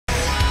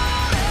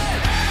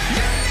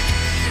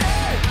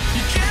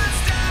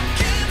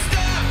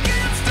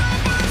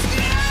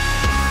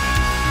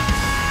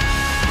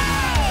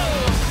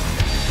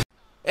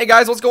Hey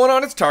guys, what's going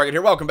on? It's Target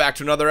here. Welcome back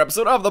to another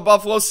episode of the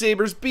Buffalo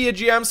Sabres Be a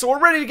GM. So we're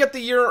ready to get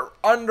the year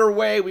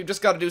underway. We've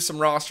just got to do some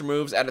roster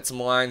moves, edit some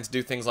lines,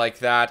 do things like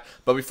that.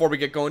 But before we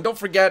get going, don't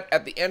forget,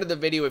 at the end of the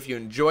video, if you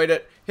enjoyed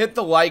it, hit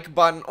the like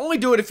button. Only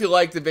do it if you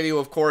like the video,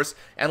 of course,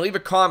 and leave a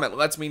comment. It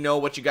lets me know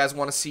what you guys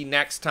want to see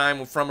next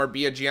time from our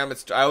Be a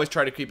GM. I always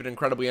try to keep it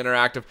incredibly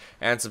interactive,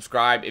 and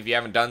subscribe if you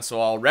haven't done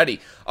so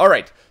already.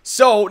 Alright,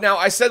 so now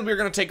I said we were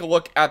going to take a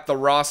look at the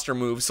roster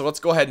moves, so let's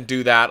go ahead and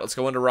do that. Let's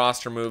go into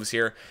roster moves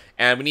here.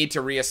 And we need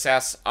to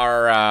reassess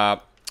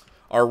our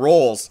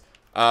roles,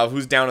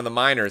 who's down in the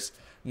minors.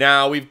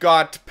 Now, we've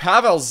got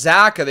Pavel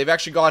Zacha. They've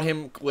actually got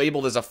him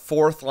labeled as a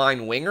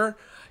fourth-line winger.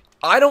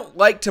 I don't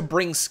like to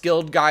bring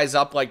skilled guys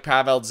up like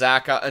Pavel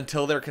Zacha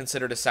until they're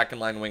considered a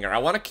second-line winger. I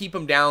want to keep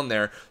him down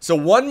there. So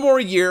one more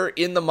year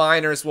in the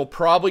minors will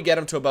probably get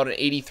him to about an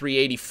 83,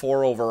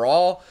 84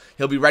 overall.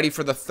 He'll be ready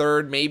for the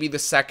third, maybe the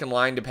second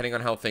line, depending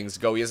on how things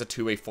go. He is a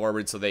two-way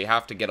forward, so they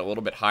have to get a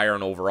little bit higher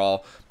in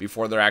overall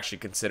before they're actually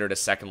considered a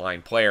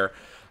second-line player.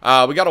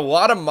 We got a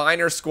lot of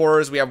minor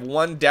scorers. We have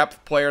one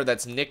depth player,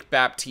 that's Nick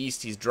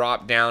Baptiste. He's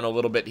dropped down a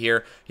little bit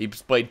here.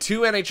 He's played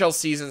 2 NHL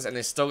seasons, and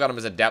they still got him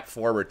as a depth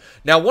forward.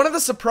 Now, one of the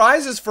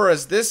surprises for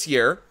us this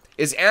year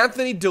is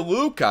Anthony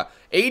DeLuca,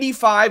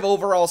 85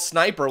 overall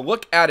sniper.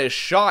 Look at his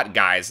shot,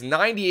 guys.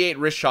 98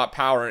 wrist shot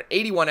power and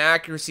 81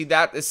 accuracy.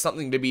 That is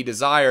something to be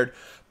desired.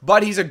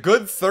 But he's a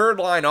good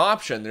third-line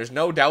option. There's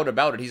no doubt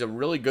about it. He's a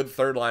really good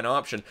third-line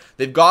option.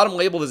 They've got him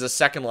labeled as a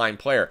second-line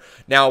player.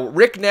 Now,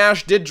 Rick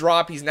Nash did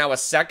drop. He's now a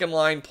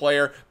second-line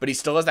player, but he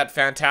still has that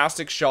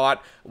fantastic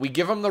shot. We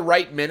give him the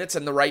right minutes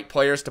and the right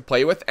players to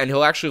play with, and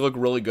he'll actually look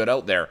really good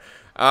out there.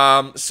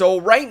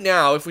 So right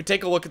now, if we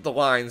take a look at the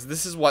lines,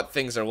 this is what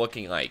things are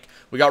looking like.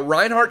 We got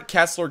Reinhart,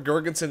 Kessler,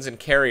 Girgensons, and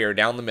Carrier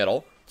down the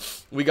middle.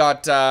 We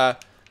got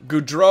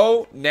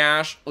Gaudreau,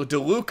 Nash,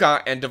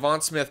 DeLuca, and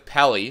Devon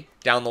Smith-Pelly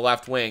down the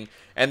left wing.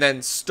 And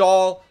then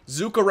Stahl,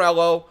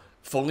 Zuccarello,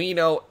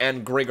 Foligno,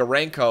 and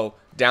Grigorenko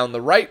down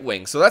the right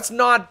wing. So that's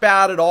not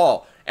bad at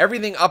all.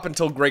 Everything up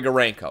until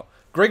Grigorenko.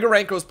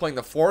 Grigorenko's playing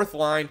the fourth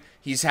line.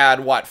 He's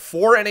had, what,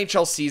 4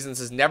 NHL seasons,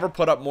 has never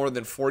put up more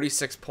than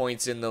 46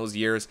 points in those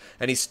years,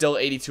 and he's still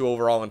 82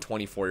 overall and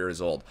 24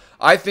 years old.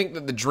 I think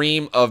that the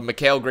dream of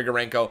Mikhail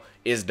Grigorenko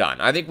is done.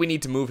 I think we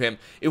need to move him.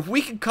 If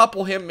we could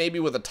couple him maybe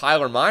with a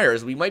Tyler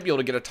Myers, we might be able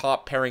to get a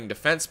top pairing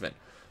defenseman.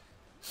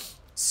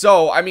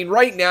 So, I mean,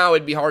 right now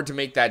it'd be hard to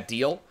make that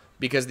deal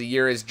because the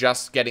year is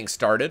just getting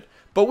started.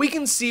 But we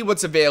can see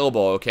what's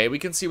available, okay? We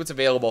can see what's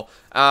available.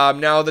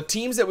 Now, the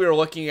teams that we were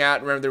looking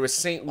at, remember, there was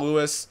St.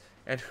 Louis,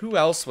 and who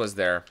else was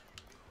there?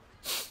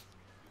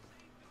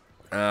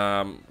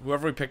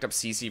 Whoever we picked up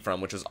CC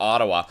from, which was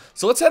Ottawa.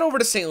 So let's head over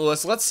to St.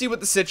 Louis. Let's see what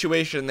the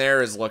situation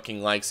there is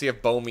looking like. See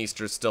if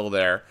Bouwmeester's still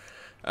there.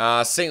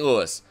 St.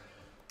 Louis.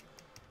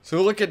 So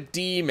we'll look at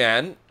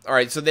D-men. All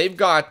right, so they've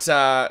got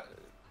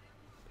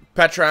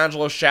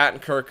Pietrangelo,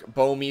 Shattenkirk,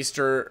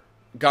 Bouwmeester,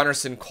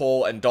 Gunnarsson,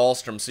 Cole, and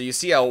Dahlstrom. So you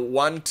see a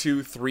 1,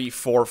 2, 3,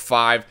 4,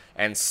 5,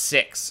 and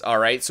 6. All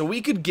right, so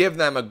we could give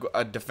them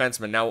a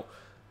defenseman. Now,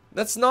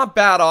 that's not a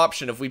bad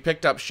option if we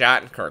picked up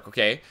Shattenkirk,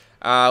 okay?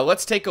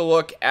 Let's take a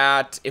look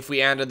at if we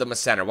handed them a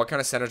center. What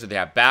kind of centers do they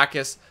have?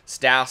 Backus,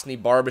 Stastny,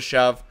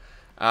 Barbashev.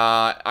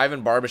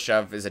 Ivan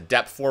Barbashev is a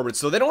depth forward.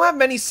 So they don't have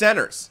many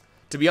centers,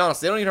 to be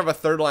honest. They don't even have a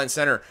third-line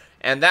center,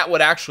 and that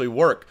would actually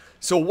work.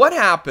 So what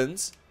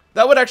happens?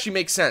 That would actually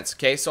make sense,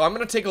 okay? So I'm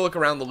going to take a look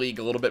around the league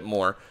a little bit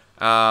more.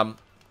 Let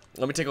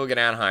me take a look at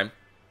Anaheim.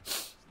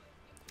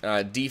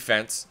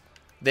 Defense.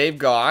 They've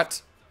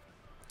got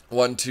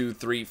 1, 2,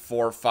 3,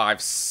 4,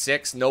 5,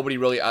 6. Nobody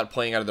really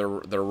playing out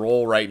of their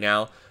role right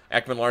now.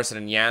 Ekman Larson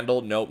and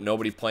Yandel. Nope,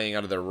 nobody playing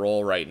out of their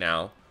role right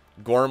now.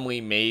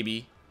 Gormley,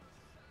 maybe.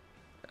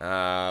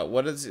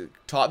 What is it?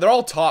 They're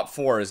all top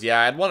 4s.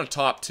 Yeah, I'd want a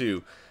top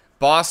 2.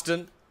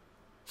 Boston.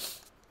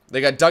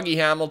 They got Dougie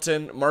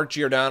Hamilton, Mark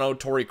Giordano,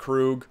 Torrey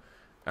Krug.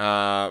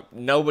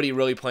 Nobody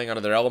really playing out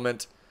of their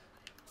element.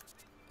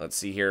 Let's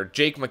see here.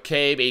 Jake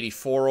McCabe,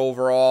 84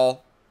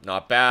 overall.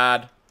 Not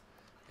bad.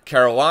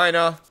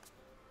 Carolina.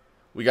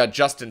 We got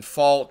Justin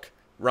Falk,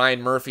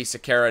 Ryan Murphy,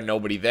 Sakara,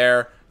 nobody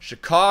there.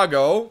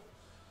 Chicago,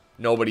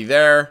 nobody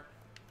there.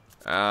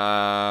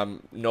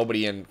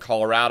 Nobody in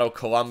Colorado.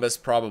 Columbus,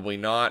 probably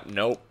not.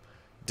 Nope.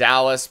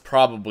 Dallas,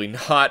 probably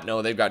not.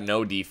 No, they've got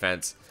no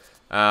defense.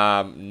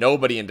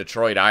 Nobody in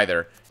Detroit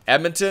either.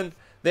 Edmonton,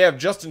 they have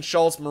Justin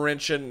Schultz,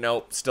 Marincin.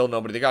 Nope, still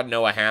nobody. They got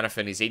Noah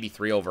Hannafin. He's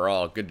 83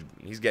 overall. Good.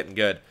 He's getting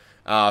good.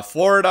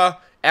 Florida,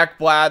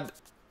 Ekblad.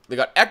 They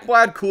got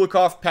Ekblad,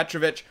 Kulikov,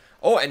 Petrovic.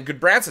 Oh, and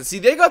Goodbranson. See,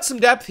 they got some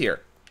depth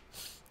here.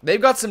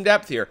 They've got some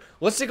depth here.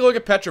 Let's take a look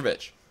at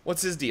Petrovic.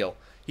 What's his deal?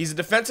 He's a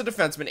defensive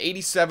defenseman,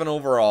 87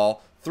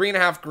 overall,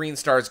 3.5 green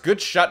stars,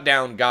 good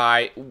shutdown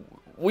guy.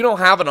 We don't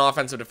have an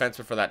offensive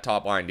defenseman for that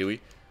top line, do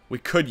we? We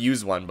could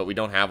use one, but we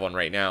don't have one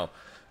right now.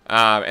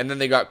 And then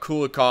they got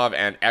Kulikov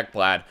and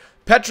Ekblad.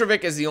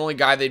 Petrovic is the only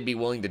guy they'd be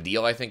willing to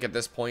deal, I think, at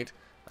this point.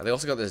 They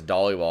also got this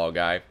Dollywall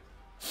guy.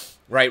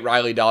 Right,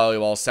 Riley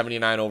Dollywall,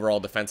 79 overall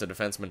defensive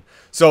defenseman.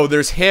 So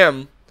there's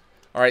him.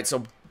 All right,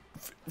 so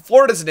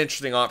Florida's an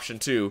interesting option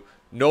too.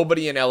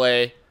 Nobody in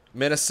LA.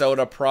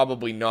 Minnesota,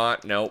 probably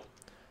not. Nope.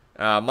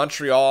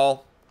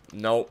 Montreal,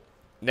 nope.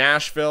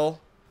 Nashville.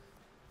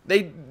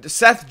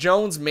 Seth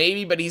Jones,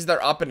 maybe, but he's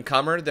their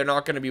up-and-comer. They're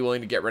not going to be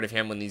willing to get rid of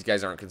him when these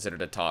guys aren't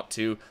considered a top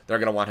 2. They're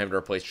going to want him to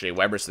replace Shea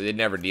Weber, so they'd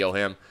never deal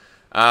him.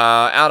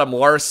 Adam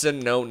Larson,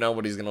 no,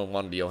 nobody's going to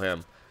want to deal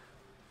him.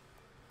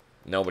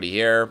 Nobody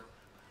here.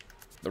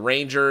 The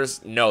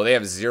Rangers, no, they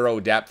have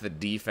 0 depth at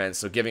defense,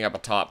 so giving up a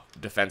top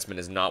defenseman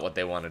is not what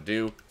they want to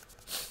do.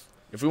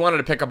 If we wanted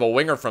to pick up a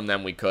winger from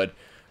them, we could.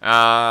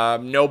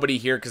 Nobody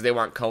here because they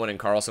want Cohen and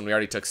Carlson. We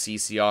already took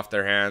CC off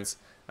their hands.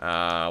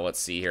 Let's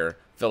see here.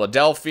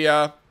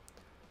 Philadelphia.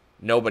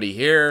 Nobody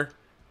here.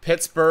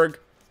 Pittsburgh.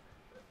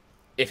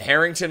 If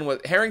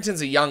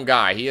Harrington's a young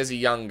guy. He is a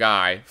young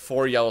guy.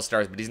 4 yellow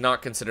stars, but he's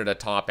not considered a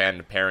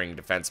top-end pairing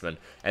defenseman.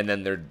 And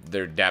then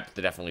their depth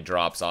definitely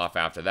drops off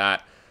after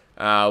that.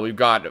 We've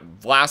got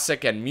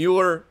Vlasic and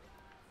Mueller.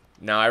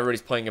 Now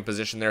everybody's playing a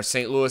position there.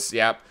 St. Louis,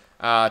 yep.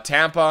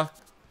 Tampa.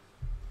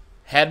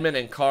 Hedman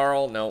and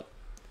Carl, no.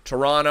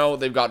 Toronto,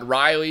 they've got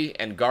Riley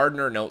and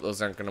Gardner. No,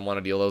 those aren't going to want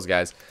to deal those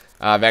guys.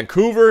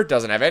 Vancouver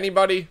doesn't have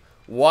anybody.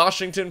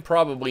 Washington,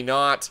 probably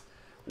not.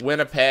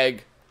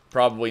 Winnipeg,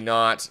 probably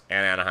not.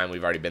 And Anaheim,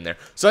 we've already been there.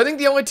 So I think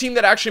the only team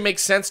that actually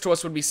makes sense to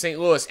us would be St.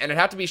 Louis. And it'd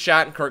have to be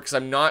Shattenkirk because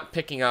I'm not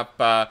picking up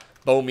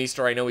Bo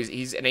Meester. I know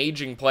he's an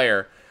aging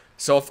player.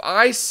 So if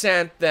I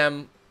sent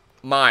them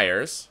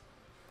Myers.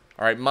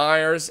 All right,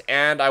 Myers,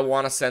 and I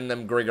want to send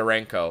them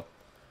Grigorenko.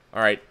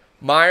 All right.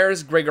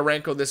 Myers,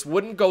 Grigorenko, this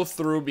wouldn't go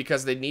through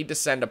because they need to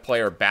send a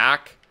player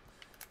back.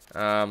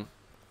 Who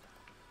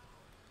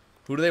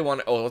do they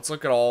want? Oh, let's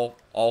look at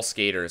all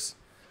skaters.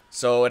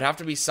 So it'd have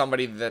to be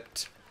somebody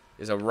that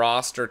is a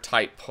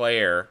roster-type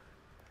player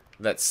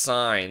that's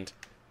signed.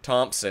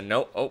 Thompson,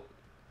 no. Oh,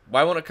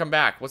 why won't it come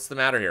back? What's the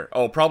matter here?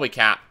 Oh, probably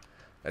cap.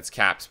 That's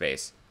cap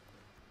space.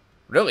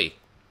 Really?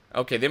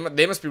 Okay,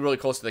 they must be really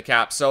close to the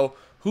cap. So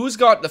who's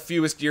got the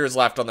fewest years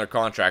left on their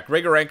contract?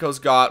 Grigorenko's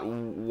got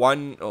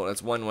one. Oh,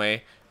 that's one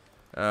way.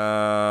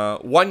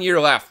 1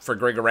 year left for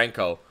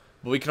Grigorenko.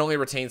 But we can only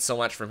retain so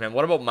much from him.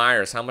 What about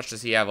Myers? How much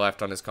does he have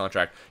left on his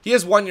contract? He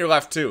has 1 year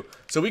left too.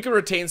 So we can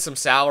retain some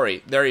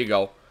salary. There you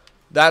go.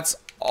 That's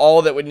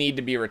all that would need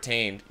to be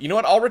retained. You know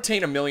what? I'll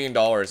retain $1 million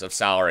of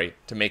salary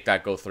to make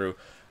that go through.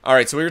 All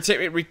right, so we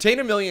retain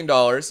 $1 million.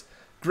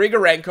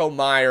 Grigorenko,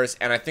 Myers,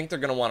 and I think they're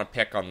going to want to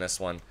pick on this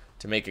one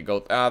to make it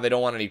go. They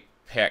don't want any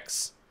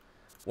picks.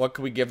 What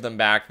could we give them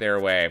back their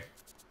way?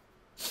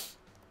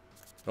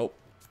 Nope.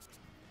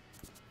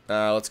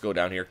 Let's go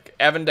down here.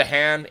 Evan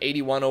DeHaan,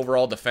 81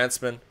 overall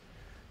defenseman.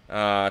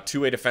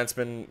 Two-way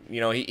defenseman.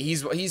 You know,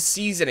 he's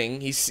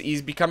seasoning.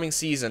 He's becoming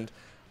seasoned.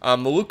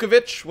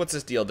 Milukovic, what's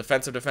his deal?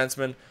 Defensive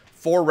defenseman.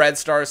 4 red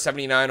stars,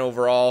 79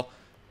 overall.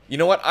 You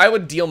know what? I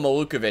would deal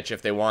Milukovic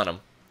if they want him.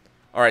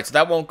 All right, so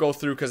that won't go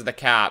through because of the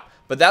cap.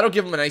 But that'll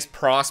give him a nice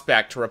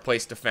prospect to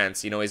replace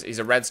defense. You know, he's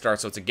a red star,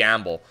 so it's a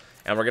gamble.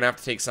 And we're going to have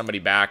to take somebody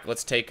back.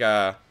 Let's take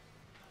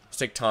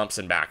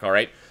Thompson back, all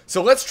right?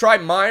 So let's try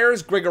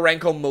Myers,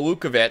 Grigorenko,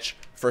 Milukovic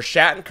for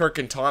Shattenkirk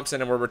and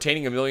Thompson, and we're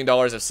retaining $1 million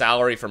of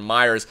salary from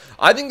Myers.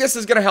 I think this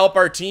is going to help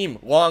our team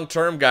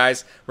long-term,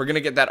 guys. We're going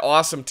to get that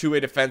awesome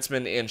two-way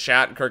defenseman in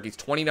Shattenkirk. He's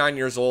 29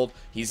 years old.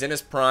 He's in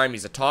his prime.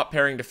 He's a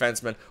top-pairing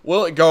defenseman.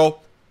 Will it go?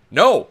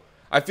 No.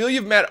 I feel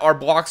you've met our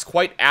blocks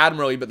quite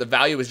admirably, but the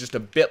value is just a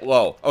bit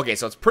low. Okay,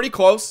 so it's pretty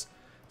close.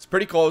 It's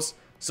pretty close.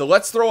 So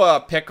let's throw a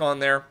pick on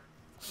there.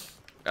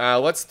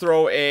 Let's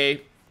throw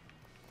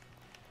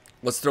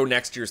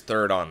next year's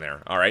third on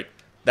there. All right,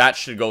 that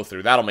should go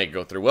through. That'll make it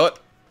go through, will it?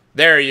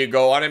 There you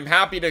go. And I'm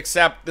happy to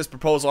accept this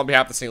proposal on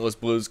behalf of the St. Louis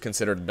Blues,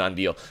 considered a done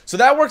deal. So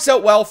that works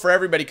out well for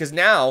everybody because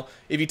now,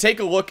 if you take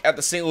a look at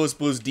the St. Louis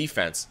Blues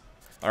defense,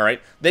 all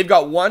right, they've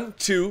got 1,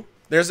 2.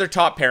 There's their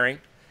top pairing,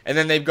 and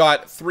then they've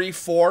got 3,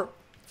 4,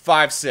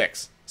 5,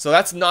 6. So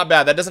that's not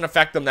bad. That doesn't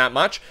affect them that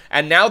much.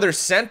 And now their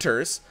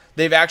centers,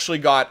 they've actually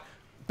got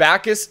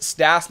Backes,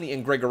 Stastny,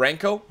 and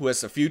Grigorenko, who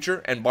has a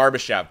future, and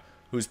Barbashev,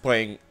 who's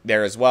playing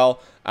there as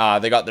well.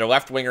 They got their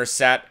left winger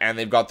set, and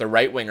they've got their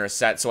right winger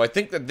set. So I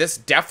think that this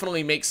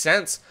definitely makes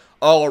sense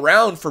all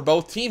around for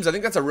both teams. I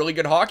think that's a really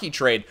good hockey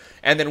trade.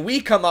 And then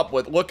we come up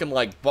with looking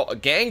like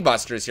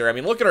gangbusters here. I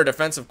mean, look at our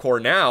defensive core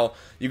now.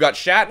 You got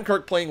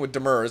Shattenkirk playing with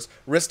Demers,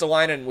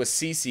 Ristolainen with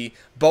Ceci,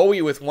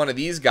 Bowie with one of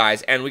these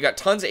guys, and we got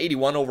tons of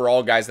 81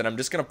 overall guys that I'm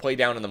just going to play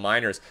down in the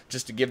minors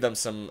just to give them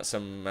some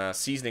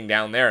seasoning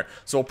down there.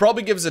 So we'll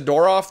probably give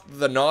Zadorov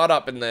the nod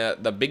up in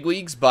the big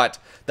leagues, but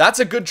that's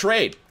a good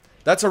trade.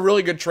 That's a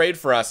really good trade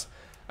for us.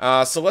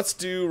 So let's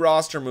do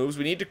roster moves.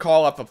 We need to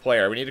call up a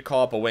player. We need to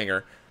call up a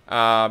winger.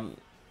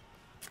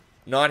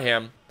 Not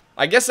him.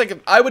 I guess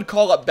I would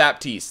call up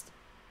Baptiste.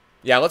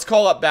 Yeah, let's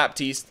call up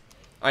Baptiste.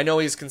 I know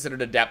he's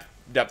considered a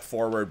depth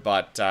forward,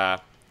 but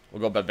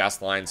we'll go by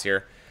best lines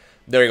here.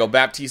 There you go.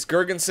 Baptiste,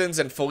 Gergensons,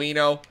 and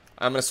Foligno.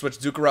 I'm going to switch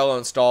Zuccarello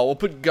and Stahl. We'll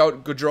put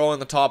Gaudreau on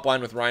the top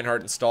line with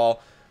Reinhardt and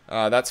Stahl.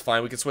 That's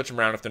fine. We can switch them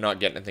around if they're not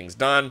getting things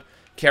done.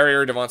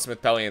 Carrier, Devon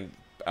Smith-Pelly, and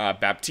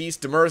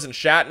Baptiste, Demers, and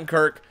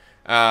Shattenkirk.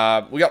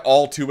 We got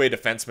all two-way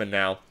defensemen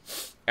now.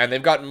 And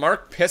they've got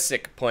Mark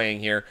Pysyk playing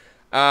here.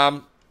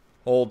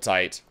 Hold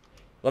tight.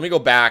 Let me go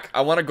back.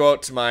 I want to go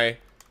out to my...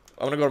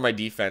 I want to go to my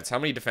defense. How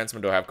many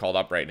defensemen do I have called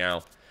up right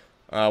now?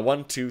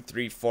 1, 2,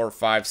 3, 4,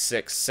 5,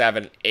 6,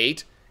 7,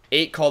 8.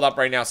 8 called up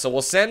right now. So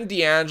we'll send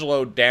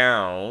D'Angelo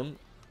down.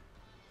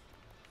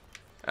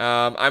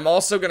 I'm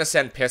also going to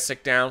send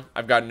Pysyk down.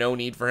 I've got no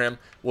need for him.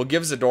 We'll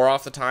give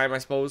Zadorov the time, I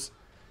suppose.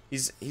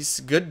 He's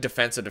a good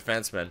defensive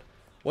defenseman.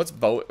 What's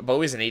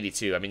Bowie's an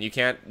 82. I mean, you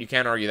can't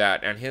argue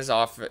that. And his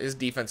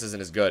defense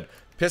isn't as good.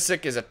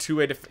 Pysyk is a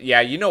two-way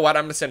yeah, you know what?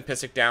 I'm going to send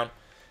Pysyk down.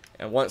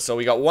 And so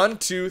we got 1,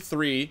 2,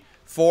 3,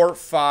 4,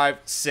 5,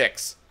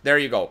 6. There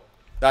you go.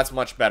 That's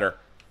much better.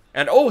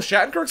 And oh,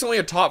 Shattenkirk's only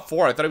a top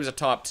 4. I thought he was a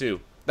top 2.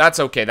 That's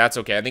okay. That's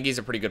okay. I think he's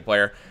a pretty good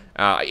player.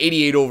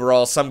 88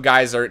 overall. Some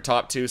guys are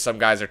top 2. Some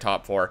guys are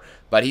top 4.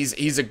 But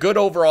he's a good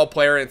overall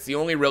player. And it's the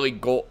only really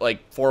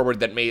forward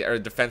that made, or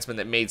defenseman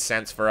that made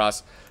sense for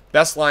us.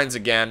 Best lines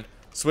again.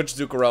 Switch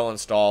Zuccarello and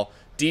Stahl.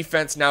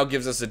 Defense now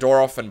gives us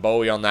Zadorov and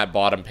Bowie on that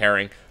bottom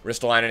pairing.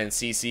 Ristolainen and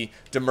Ceci,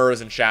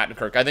 Demers and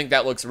Shattenkirk. I think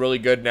that looks really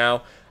good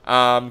now.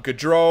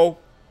 Gaudreau.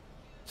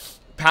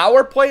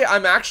 Power play,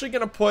 I'm actually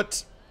going to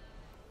put...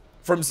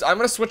 I'm going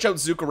to switch out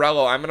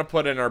Zuccarello. I'm going to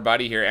put in our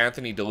buddy here,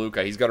 Anthony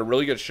DeLuca. He's got a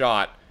really good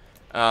shot.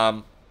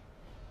 You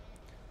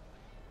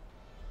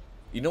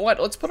know what?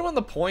 Let's put him on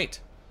the point.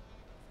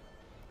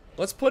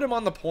 Let's put him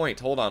on the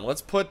point. Hold on.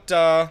 Let's put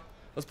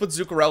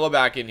Zuccarello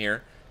back in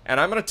here. And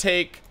I'm going to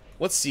take...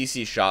 What's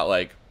Ceci's shot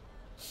like?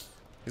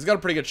 He's got a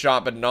pretty good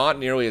shot, but not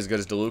nearly as good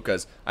as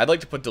DeLuca's. I'd like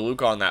to put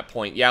DeLuca on that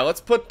point. Yeah, let's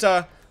put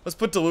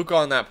DeLuca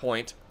on that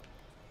point.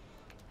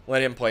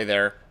 Let him play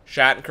there.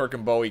 Shattenkirk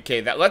and Bowie.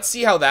 Okay, let's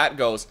see how that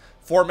goes.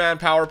 4-man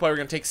power play. We're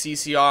going to take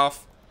Ceci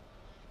off.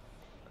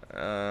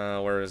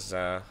 Where is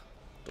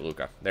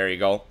DeLuca? There you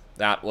go.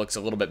 That looks a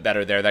little bit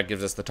better there. That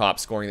gives us the top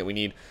scoring that we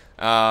need.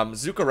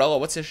 Zuccarello,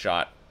 what's his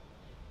shot?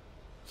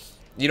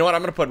 You know what?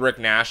 I'm going to put Rick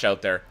Nash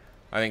out there.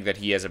 I think that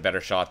he has a better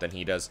shot than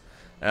he does.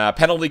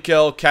 Penalty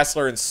kill,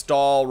 Kessler and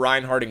Stahl,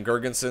 Reinhardt and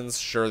Girgensons.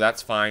 Sure,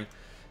 that's fine.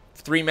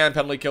 3-man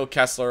penalty kill,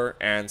 Kessler,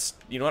 and...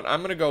 You know what?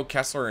 I'm going to go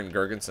Kessler and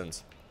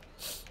Girgensons.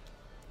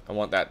 I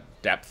want that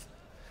depth.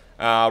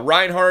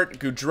 Reinhardt,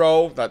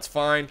 Gaudreau, that's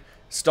fine.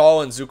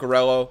 Stahl and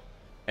Zuccarello,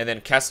 and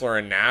then Kessler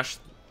and Nash.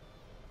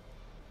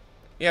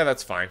 Yeah,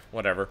 that's fine.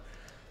 Whatever.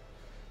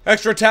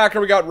 Extra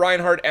attacker, we got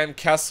Reinhardt and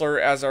Kessler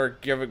as our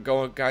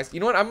give-it-go guys. You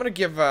know what? I'm going to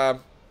give...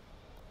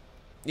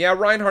 Yeah,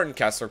 Reinhardt and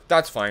Kessler.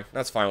 That's fine.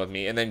 That's fine with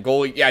me. And then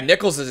goalie. Yeah,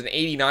 Nichols is an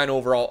 89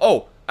 overall.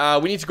 Oh,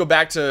 we need to go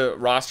back to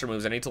roster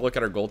moves. I need to look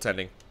at our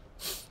goaltending.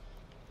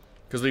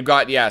 Because we've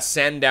got, yeah,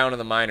 Sen down in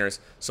the minors.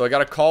 So I got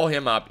to call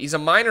him up. He's a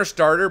minor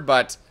starter,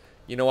 but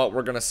you know what?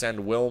 We're going to send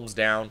Wilms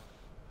down.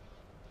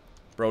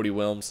 Brody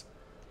Wilms.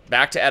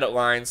 Back to edit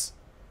lines.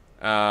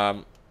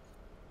 Goalies.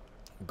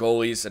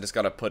 I just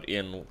got to put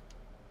in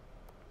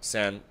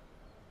Sen.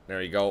 There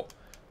you go.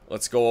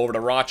 Let's go over to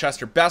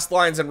Rochester. Best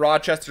lines in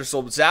Rochester.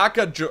 So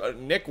Zaka,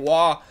 Nick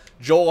Waugh,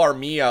 Joel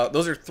Armia.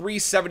 Those are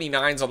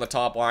 379s on the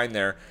top line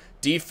there.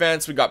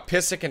 Defense, we got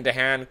Pysyk and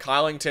DeHaan.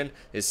 Kylington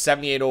is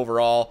 78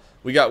 overall.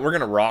 We're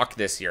going to rock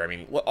this year. I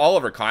mean,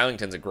 Oliver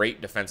Kylington's a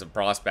great defensive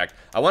prospect.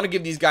 I want to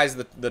give these guys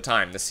the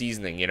time, the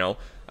seasoning, you know.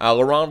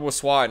 Laurent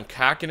Brossoit and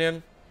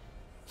Kakinen.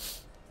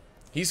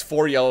 He's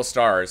 4 yellow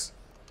stars.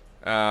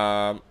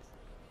 So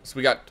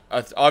we got,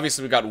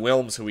 obviously we got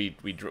Wilms who we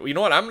you know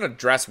what? I'm going to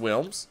dress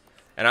Wilms.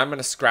 And I'm going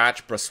to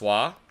scratch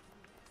Brossoit.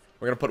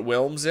 We're going to put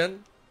Wilms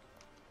in.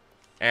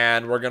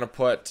 And we're going to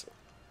put...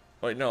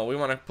 Wait, no, we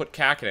want to put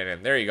Kakinen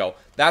in. There you go.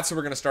 That's who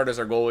we're going to start as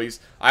our goalies.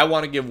 I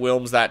want to give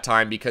Wilms that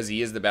time because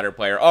he is the better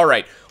player. All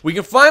right. We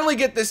can finally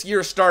get this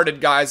year started,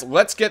 guys.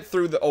 Let's get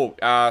through the... Oh,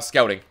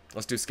 scouting.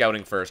 Let's do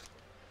scouting first.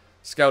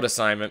 Scout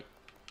assignment.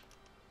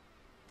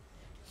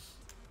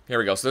 Here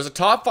we go. So there's a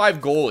top 5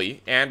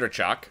 goalie,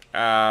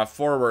 Andrechuk.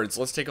 Forwards.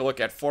 Let's take a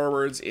look at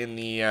forwards in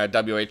the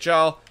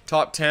WHL.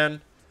 Top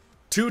 10.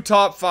 2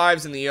 top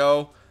 5s in the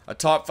O, a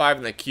top 5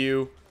 in the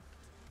Q,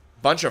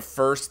 bunch of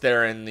firsts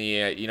there in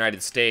the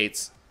United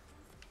States.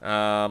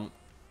 There's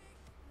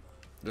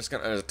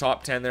a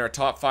top 10 there, a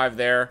top 5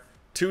 there,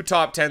 2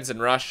 top 10s in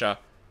Russia.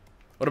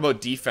 What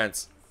about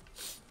defense?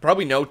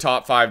 Probably no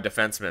top 5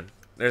 defensemen.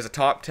 There's a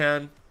top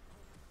 10.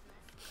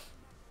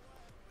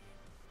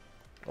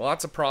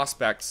 Lots of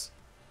prospects.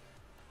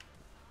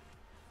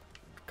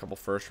 A couple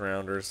first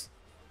rounders.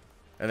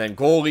 And then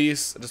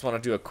goalies. I just want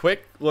to do a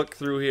quick look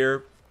through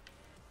here.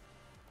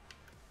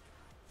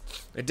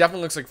 It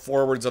definitely looks like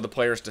forwards are the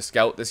players to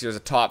scout. This year's a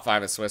top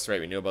 5 in Swiss, right?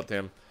 We knew about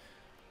them.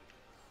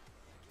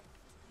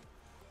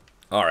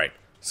 All right.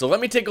 So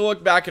let me take a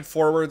look back at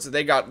forwards.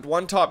 They got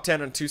 1 top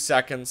 10 and 2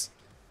 seconds.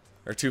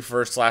 Or 2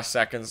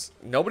 first/seconds.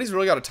 Nobody's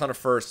really got a ton of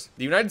firsts.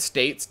 The United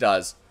States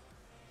does.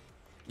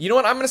 You know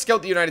what? I'm going to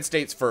scout the United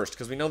States first.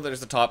 Because we know there's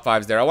the top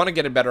 5s there. I want to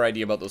get a better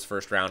idea about those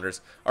first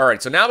rounders. All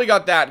right. So now we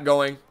got that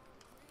going.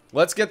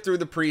 Let's get through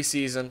the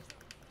preseason.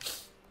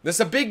 This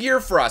is a big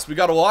year for us. We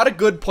got a lot of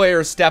good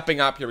players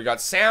stepping up here. We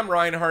got Sam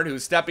Reinhart,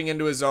 who's stepping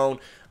into his own.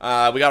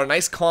 We got a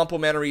nice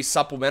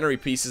supplementary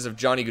pieces of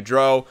Johnny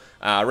Gaudreau,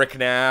 Rick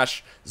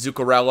Nash,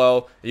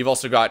 Zuccarello. You've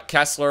also got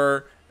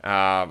Kessler,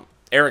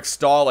 Eric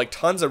Stahl, like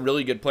tons of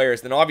really good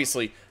players. Then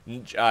obviously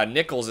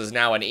Nichols is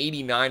now an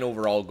 89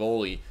 overall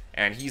goalie,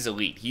 and he's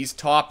elite. He's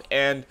top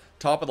end,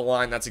 top of the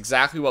line. That's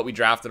exactly what we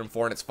drafted him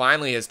for, and it's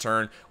finally his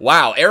turn.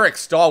 Wow, Eric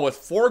Stahl with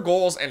 4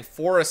 goals and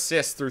 4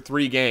 assists through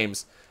 3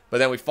 games, but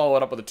then we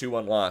followed up with a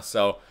 2-1 loss.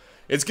 So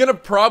it's going to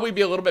probably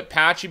be a little bit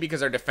patchy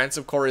because our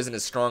defensive core isn't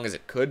as strong as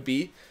it could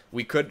be.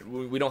 We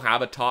don't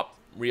have a top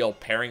real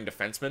pairing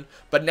defenseman,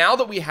 but now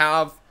that we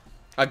have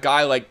a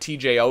guy like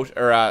Kevin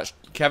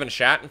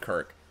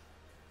Shattenkirk,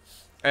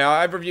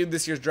 I've reviewed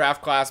this year's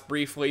draft class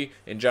briefly.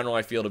 In general,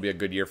 I feel it'll be a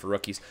good year for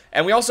rookies.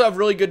 And we also have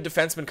really good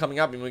defensemen coming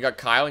up. I mean, we got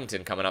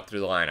Kylington coming up through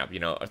the lineup, you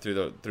know,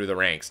 through the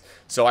ranks.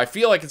 So I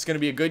feel like it's going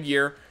to be a good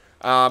year.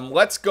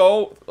 Let's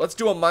go. Let's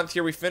do a month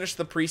here. We finished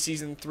the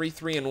preseason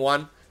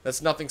 3-3-1.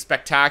 That's nothing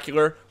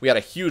spectacular. We had a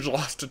huge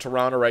loss to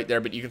Toronto right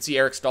there, but you can see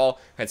Eric Stahl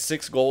had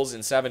 6 goals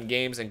in 7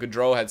 games, and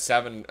Gaudreau had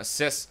 7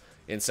 assists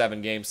in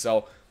 7 games.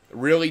 So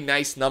really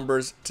nice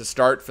numbers to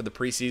start for the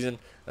preseason.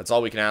 That's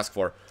all we can ask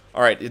for.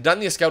 All right, you've done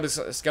the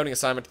scouting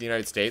assignment to the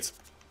United States,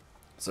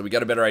 so we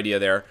got a better idea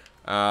there.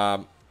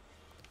 Hold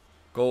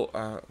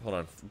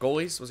on,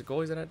 goalies? Was it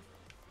goalies that had?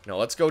 No,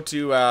 let's go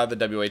to the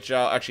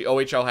WHL. Actually,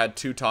 OHL had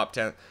 2 top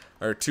 10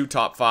 or 2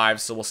 top 5s,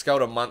 so we'll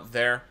scout a month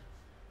there.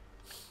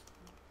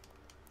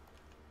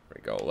 There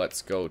we go.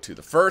 Let's go to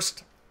the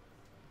first.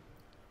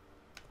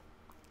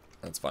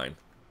 That's fine.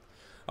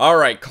 All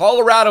right,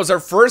 Colorado's our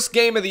first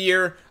game of the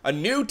year. A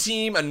new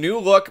team, a new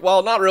look.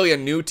 Well, not really a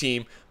new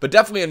team, but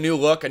definitely a new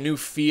look, a new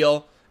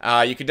feel.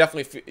 You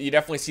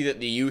definitely see that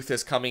the youth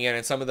is coming in,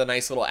 and some of the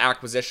nice little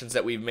acquisitions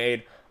that we've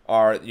made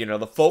are, you know,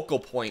 the focal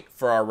point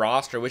for our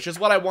roster, which is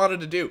what I wanted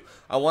to do.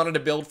 I wanted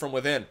to build from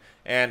within,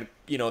 and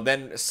you know,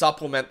 then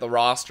supplement the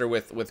roster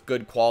with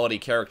good quality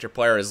character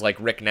players like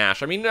Rick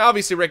Nash. I mean,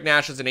 obviously Rick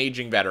Nash is an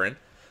aging veteran,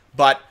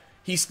 but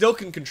he still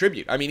can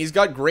contribute. I mean, he's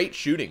got great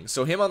shooting.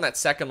 So him on that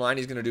second line,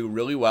 he's going to do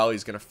really well.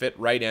 He's going to fit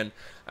right in.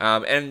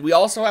 And we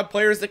also have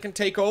players that can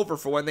take over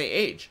for when they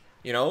age,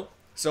 you know?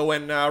 So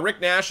when Rick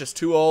Nash is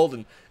too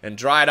old and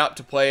dried up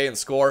to play and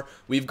score,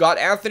 we've got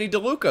Anthony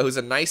DeLuca, who's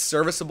a nice,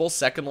 serviceable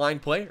second-line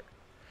player.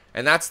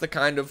 And that's the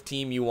kind of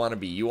team you want to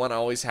be. You want to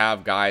always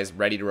have guys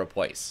ready to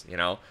replace, you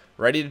know?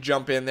 Ready to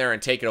jump in there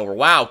and take it over.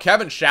 Wow,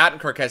 Kevin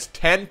Shattenkirk has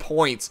 10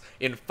 points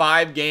in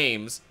 5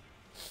 games.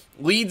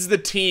 Leads the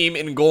team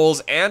in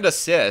goals and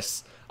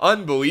assists.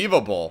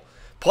 Unbelievable.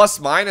 Plus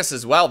minus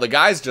as well. The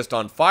guy's just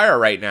on fire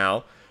right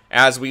now.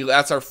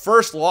 That's our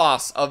first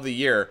loss of the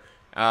year.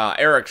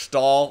 Eric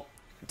Stahl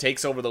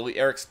takes over the lead.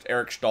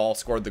 Eric Stahl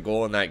scored the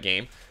goal in that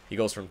game. He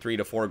goes from 3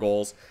 to 4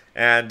 goals.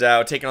 And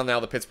taking on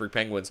now the Pittsburgh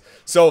Penguins.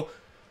 So,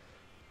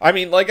 I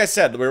mean, like I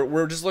said,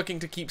 we're just looking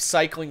to keep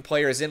cycling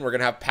players in. We're going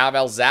to have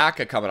Pavel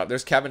Zacha coming up.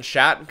 There's Kevin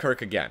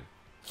Shattenkirk again.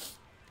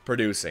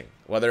 Producing,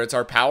 whether it's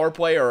our power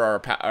play or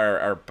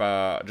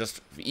our just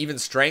even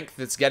strength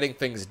that's getting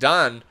things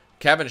done,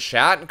 Kevin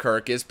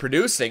Shattenkirk is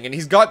producing, and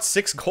he's got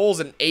 6 goals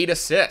and 8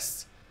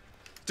 assists.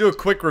 Let's do a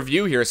quick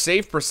review here.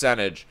 Save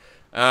percentage.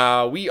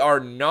 We are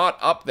not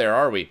up there,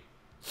 are we?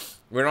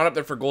 We're not up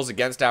there for goals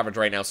against average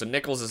right now, so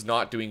Nichols is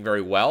not doing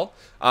very well.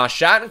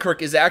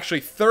 Shattenkirk is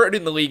actually 3rd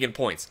in the league in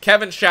points.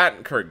 Kevin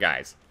Shattenkirk,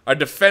 guys, a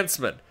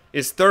defenseman,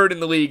 is 3rd in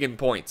the league in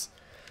points.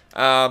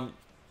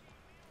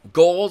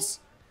 Goals,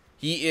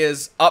 he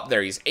is up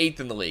there. He's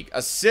 8th in the league.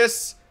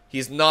 Assists,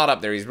 he's not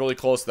up there. He's really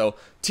close, though.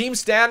 Team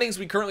standings,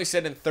 we currently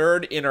sit in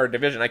 3rd in our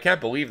division. I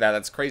can't believe that.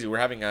 That's crazy. We're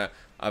having a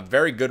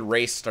very good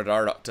race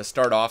to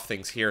start off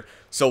things here.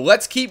 So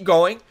let's keep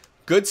going.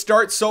 Good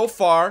start so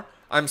far.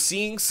 I'm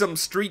seeing some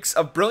streaks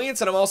of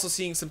brilliance, and I'm also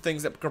seeing some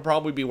things that could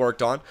probably be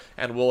worked on,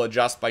 and we'll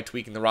adjust by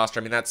tweaking the roster.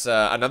 I mean, that's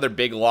another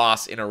big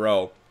loss in a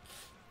row.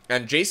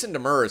 And Jason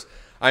Demers,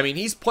 I mean,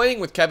 he's playing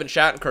with Kevin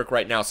Shattenkirk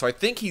right now, so I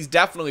think he's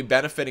definitely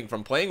benefiting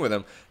from playing with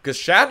him, because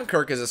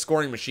Shattenkirk is a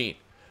scoring machine.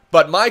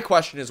 But my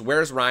question is,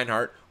 where's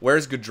Reinhart?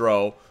 Where's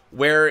Gaudreau?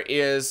 Where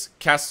is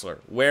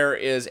Kessler? Where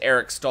is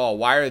Eric Stahl?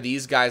 Why are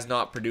these guys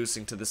not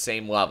producing to the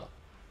same level?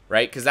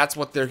 Right? Because that's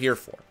what they're here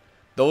for.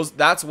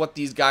 That's what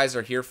these guys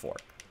are here for.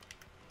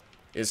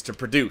 Is to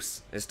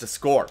produce. Is to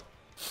score.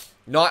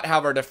 Not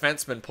have our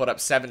defenseman put up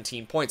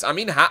 17 points. I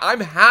mean,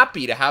 I'm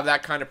happy to have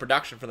that kind of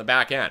production from the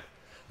back end.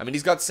 I mean,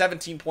 he's got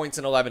 17 points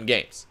in 11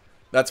 games.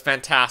 That's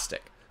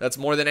fantastic. That's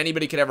more than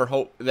anybody could ever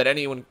hope.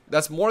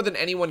 That's more than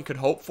anyone could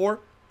hope for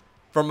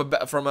from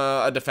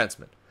a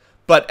defenseman.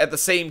 But at the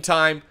same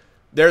time,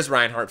 there's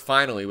Reinhart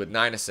finally with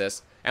 9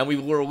 assists, and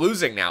we're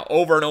losing now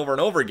over and over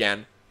and over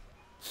again.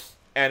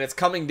 And it's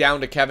coming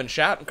down to Kevin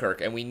Shattenkirk,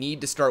 and we need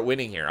to start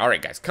winning here. All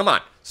right, guys, come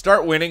on,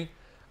 start winning.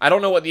 I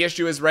don't know what the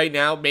issue is right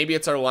now. Maybe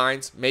it's our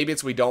lines. Maybe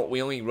it's we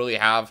only really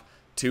have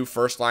 2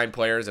 first-line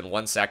players and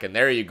 1 second.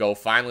 There you go.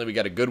 Finally, we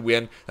got a good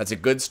win. That's a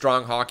good,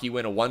 strong hockey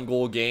win, a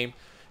 1-goal game.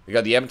 We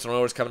got the Edmonton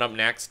Oilers coming up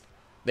next.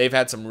 They've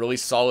had some really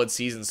solid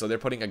seasons, so they're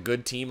putting a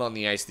good team on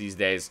the ice these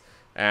days.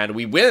 And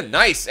we win.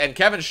 Nice. And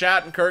Kevin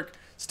Shattenkirk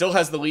still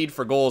has the lead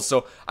for goals.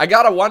 So I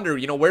got to wonder,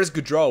 you know, where's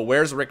Gaudreau?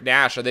 Where's Rick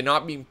Nash? Are they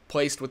not being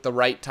placed with the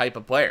right type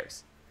of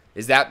players?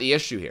 Is that the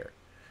issue here?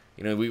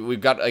 You know, we've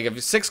got, like,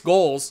 if 6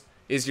 goals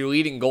is your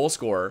leading goal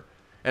scorer,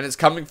 and it's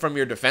coming from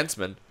your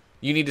defenseman,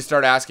 you need to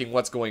start asking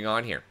what's going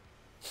on here.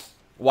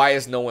 Why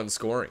is no one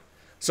scoring?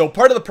 So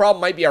part of the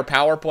problem might be our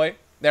power play.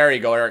 There you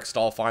go, Eric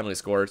Stahl finally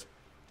scores.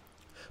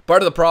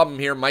 Part of the problem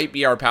here might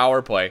be our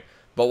power play,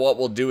 but what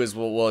we'll do is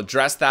we'll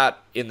address that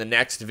in the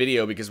next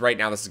video, because right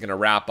now this is going to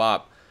wrap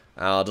up.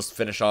 I'll just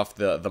finish off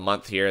the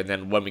month here, and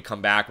then when we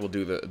come back, we'll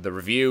do the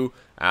review.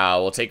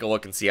 We'll take a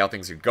look and see how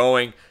things are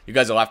going. You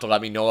guys will have to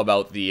let me know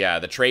about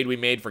the trade we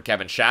made for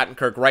Kevin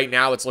Shattenkirk. Right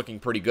now, it's looking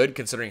pretty good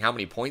considering how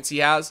many points he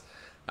has.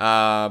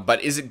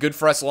 But is it good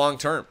for us long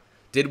term?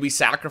 Did we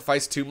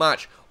sacrifice too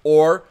much,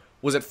 or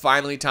was it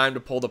finally time to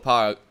pull the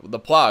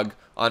plug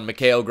on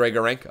Mikhail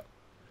Grigorenko?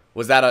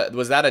 Was that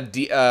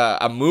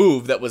a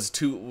move that was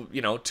too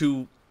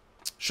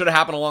should have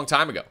happened a long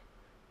time ago?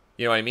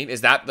 You know what I mean?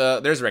 Is that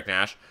there's Rick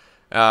Nash?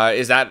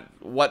 Is that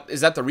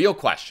the real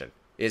question?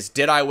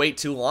 Did I wait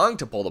too long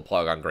to pull the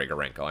plug on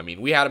Grigorenko? I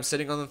mean, we had him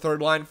sitting on the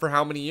third line for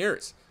how many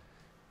years?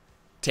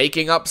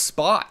 Taking up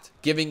spot,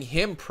 giving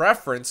him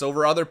preference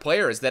over other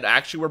players that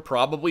actually were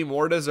probably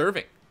more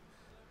deserving.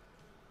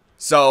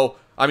 So,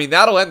 I mean,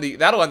 that'll end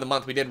the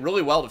month. We did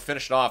really well to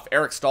finish it off.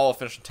 Eric Stahl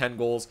finished with 10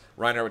 goals,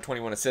 Reiner with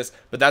 21 assists,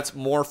 but that's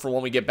more for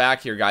when we get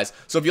back here, guys.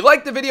 So if you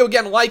liked the video,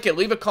 again, like it,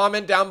 leave a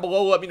comment down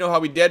below, let me know how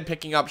we did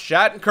picking up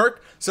Shattenkirk.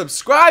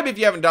 Subscribe if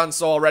you haven't done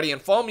so already,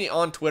 and follow me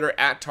on Twitter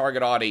at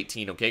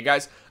TargetAud18, okay,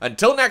 guys?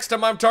 Until next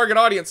time, I'm Target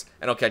Audience,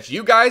 and I'll catch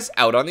you guys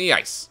out on the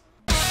ice.